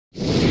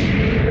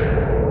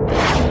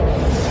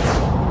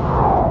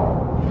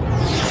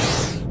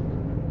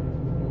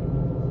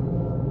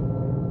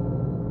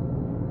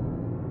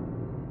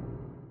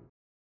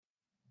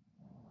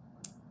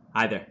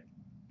Hi there.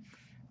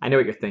 I know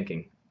what you're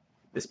thinking.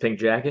 This pink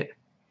jacket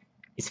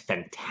is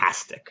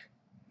fantastic.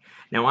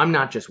 Now, I'm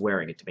not just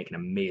wearing it to make an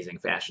amazing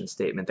fashion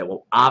statement that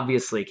will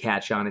obviously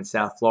catch on in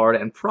South Florida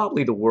and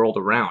probably the world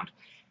around.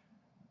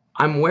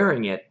 I'm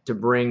wearing it to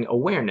bring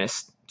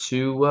awareness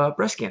to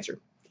breast cancer.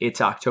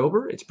 It's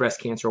October. It's Breast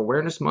Cancer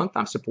Awareness Month.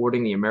 I'm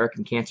supporting the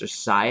American Cancer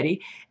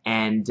Society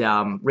and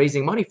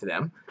raising money for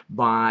them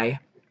by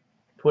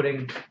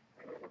putting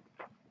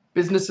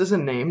businesses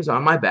and names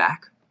on my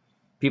back.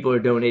 People are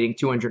donating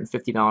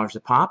 $250 a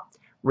pop,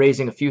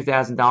 raising a few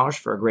 $1,000s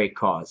for a great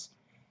cause.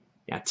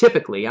 Now,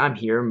 typically, I'm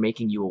here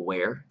making you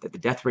aware that the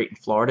death rate in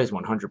Florida is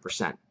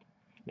 100%.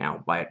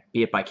 Now,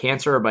 be it by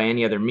cancer or by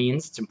any other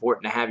means, it's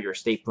important to have your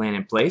estate plan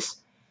in place.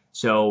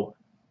 So,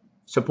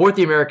 support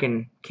the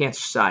American Cancer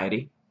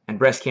Society and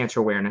breast cancer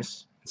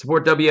awareness.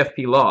 Support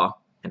WFP Law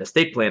and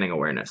estate planning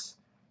awareness.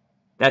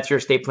 That's your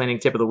estate planning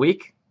tip of the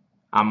week.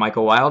 I'm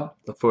Michael Wild.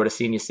 Look forward to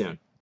seeing you soon.